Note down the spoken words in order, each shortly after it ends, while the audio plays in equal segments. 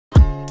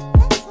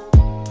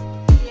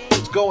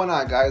going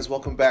on, guys?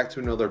 Welcome back to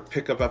another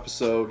pickup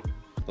episode.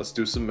 Let's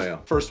do some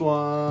mail. First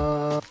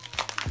one.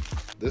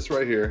 This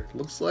right here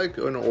looks like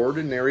an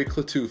ordinary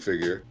Klaatu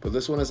figure, but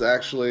this one is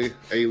actually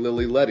a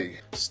Lily Letty.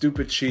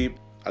 Stupid cheap.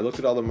 I looked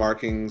at all the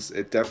markings.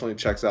 It definitely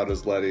checks out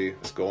as Letty.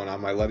 It's going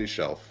on my Letty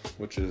shelf,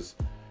 which is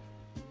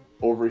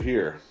over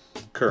here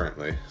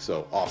currently.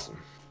 So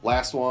awesome.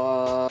 Last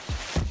one.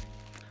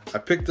 I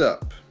picked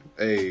up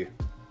the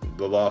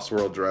Lost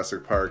World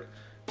Jurassic Park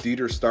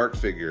Dieter Stark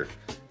figure,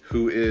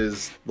 who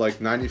is like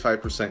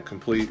 95%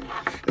 complete.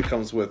 It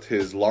comes with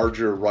his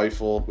larger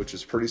rifle, which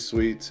is pretty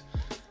sweet.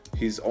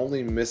 He's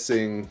only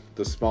missing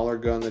the smaller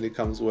gun that he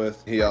comes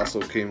with. He also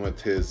came with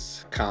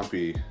his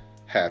Compy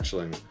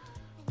hatchling,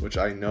 which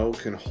I know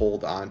can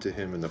hold on to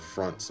him in the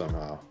front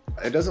somehow.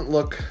 It doesn't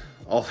look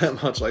all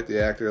that much like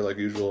the actor like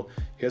usual.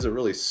 He has a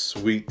really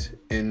sweet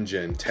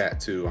InGen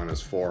tattoo on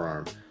his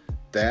forearm.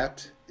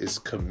 That is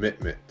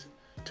commitment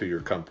to your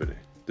company.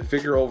 The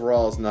figure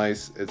overall is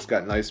nice. It's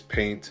got nice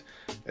paint.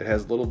 It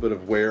has a little bit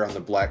of wear on the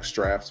black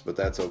straps, but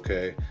that's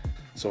okay.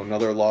 So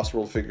another Lost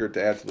World figure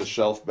to add to the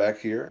shelf back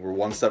here. We're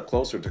one step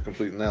closer to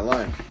completing that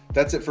line.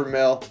 That's it for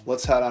mail.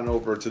 Let's head on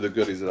over to the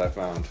goodies that I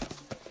found.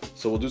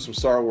 So we'll do some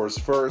Star Wars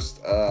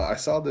first. I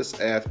saw this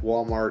at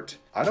Walmart.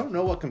 I don't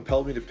know what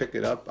compelled me to pick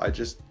it up. I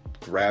just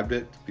grabbed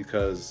it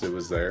because it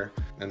was there.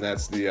 And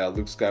that's the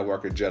Luke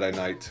Skywalker Jedi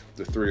Knight,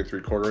 the 3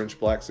 3/4 inch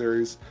Black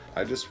Series.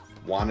 I just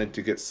wanted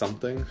to get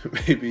something,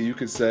 maybe you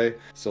could say,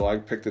 so I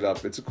picked it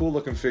up. It's a cool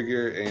looking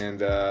figure,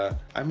 and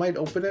I might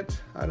open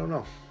it. I don't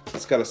know.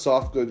 It's got a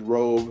soft good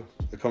robe.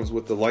 It comes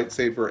with the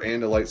lightsaber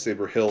and a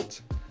lightsaber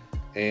hilt,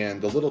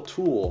 and the little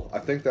tool. I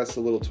think that's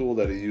the little tool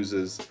that he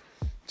uses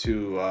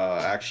to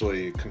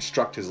actually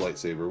construct his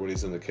lightsaber when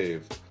he's in the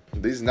cave.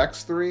 These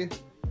next three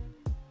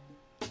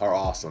are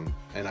awesome,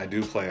 and I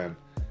do plan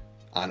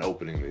on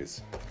opening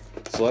these.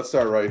 So let's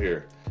start right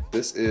here.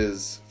 This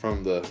is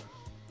from the,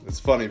 it's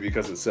funny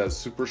because it says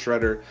Super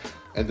Shredder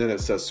and then it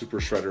says Super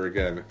Shredder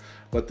again,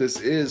 but this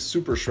is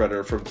Super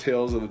Shredder from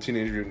Tales of the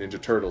Teenage Mutant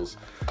Ninja Turtles.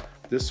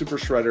 This Super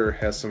Shredder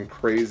has some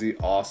crazy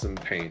awesome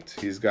paint.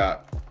 He's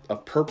got a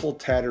purple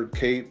tattered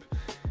cape.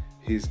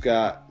 He's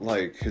got,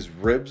 like, his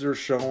ribs are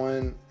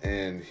showing,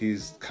 and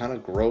he's kind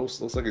of gross.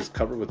 Looks like he's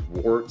covered with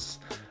warts.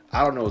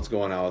 I don't know what's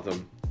going on with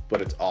him,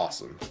 but it's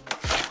awesome.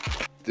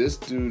 This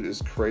dude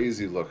is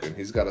crazy looking.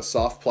 He's got a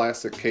soft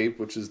plastic cape,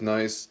 which is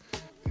nice.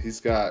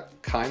 He's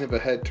got kind of a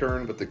head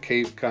turn, but the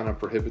cape kind of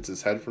prohibits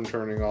his head from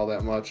turning all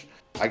that much.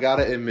 I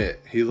gotta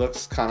admit, he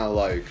looks kind of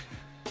like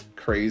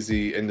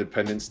crazy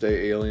Independence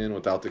Day alien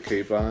without the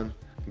cape on.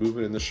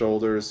 Movement in the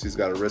shoulders, he's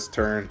got a wrist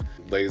turn,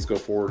 legs go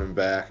forward and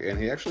back, and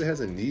he actually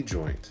has a knee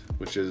joint,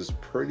 which is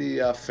pretty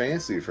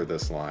fancy for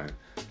this line.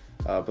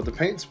 But the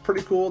paint's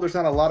pretty cool. There's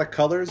not a lot of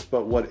colors,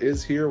 but what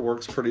is here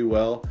works pretty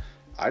well.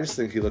 I just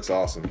think he looks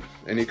awesome.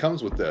 And he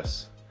comes with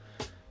this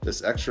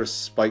extra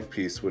spike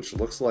piece, which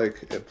looks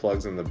like it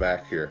plugs in the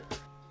back here.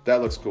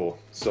 That looks cool.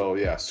 So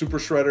yeah, Super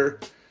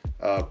Shredder,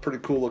 pretty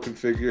cool looking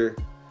figure.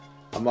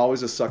 I'm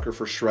always a sucker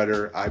for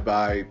Shredder. I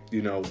buy,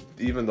 you know,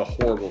 even the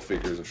horrible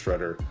figures of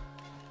Shredder.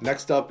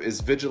 Next up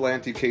is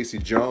Vigilante Casey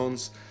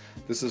Jones.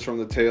 This is from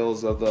the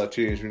Tales of the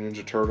Teenage Mutant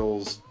Ninja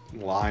Turtles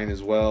line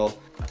as well.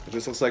 It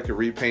just looks like a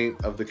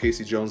repaint of the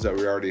Casey Jones that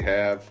we already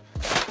have.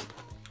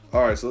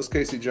 Alright, so this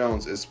Casey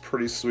Jones is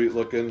pretty sweet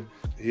looking.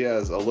 He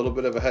has a little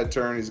bit of a head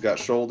turn. He's got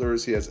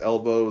shoulders, he has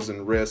elbows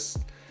and wrists,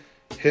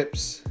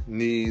 hips,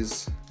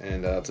 knees,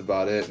 and that's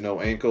about it.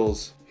 No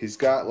ankles. He's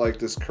got like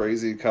this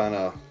crazy kind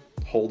of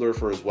holder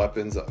for his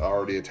weapons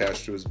already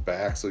attached to his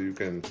back, so you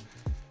can,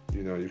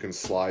 you know, you can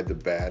slide the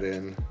bat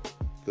in.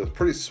 The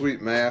pretty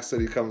sweet mask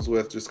that he comes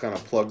with just kind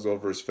of plugs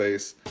over his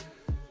face.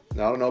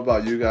 Now, I don't know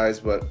about you guys,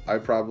 but I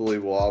probably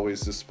will always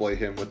display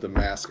him with the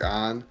mask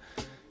on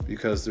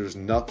because there's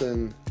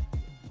nothing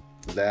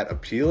that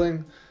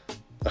appealing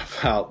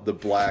about the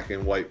black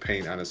and white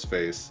paint on his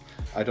face.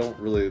 I don't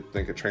really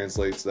think it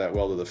translates that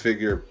well to the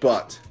figure,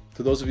 but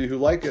to those of you who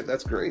like it,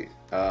 that's great.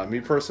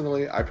 Me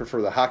personally, I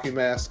prefer the hockey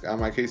mask on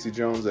my Casey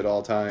Jones at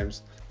all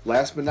times.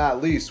 Last but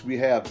not least, we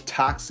have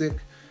Toxic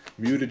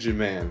Mutagen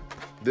Man.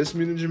 This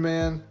Mutagen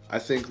Man, I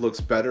think, looks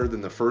better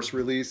than the first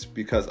release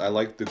because I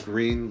like the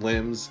green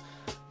limbs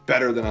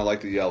better than I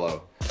like the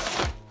yellow.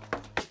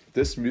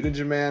 This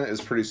Mutagen Man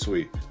is pretty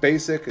sweet.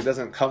 Basic, it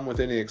doesn't come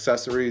with any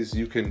accessories.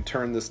 You can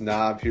turn this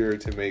knob here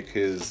to make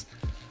his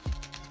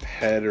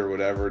head or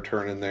whatever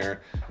turn in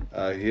there.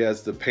 He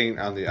has the paint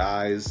on the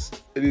eyes.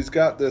 And he's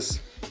got this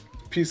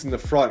piece in the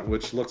front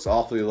which looks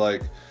awfully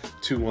like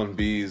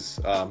 21B's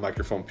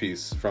microphone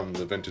piece from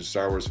the vintage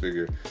Star Wars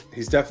figure.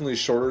 He's definitely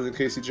shorter than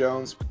Casey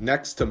Jones.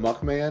 Next to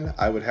Muckman,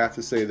 I would have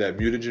to say that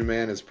Mutagen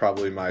Man is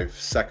probably my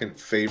second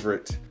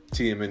favorite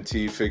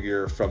TMNT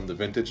figure from the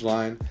vintage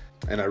line,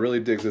 and I really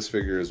dig this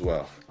figure as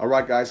well.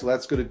 Alright guys, so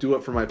that's gonna do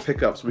it for my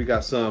pickups. We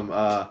got some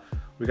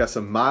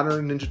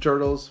modern Ninja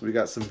Turtles, we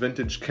got some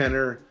vintage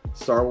Kenner,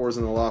 Star Wars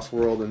in the Lost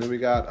World, and then we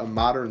got a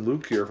modern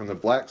Luke here from the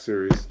Black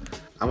Series.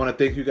 I want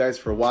to thank you guys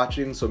for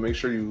watching, so make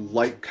sure you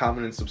like,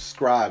 comment, and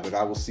subscribe, and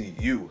I will see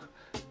you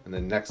in the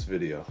next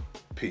video.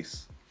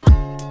 Peace.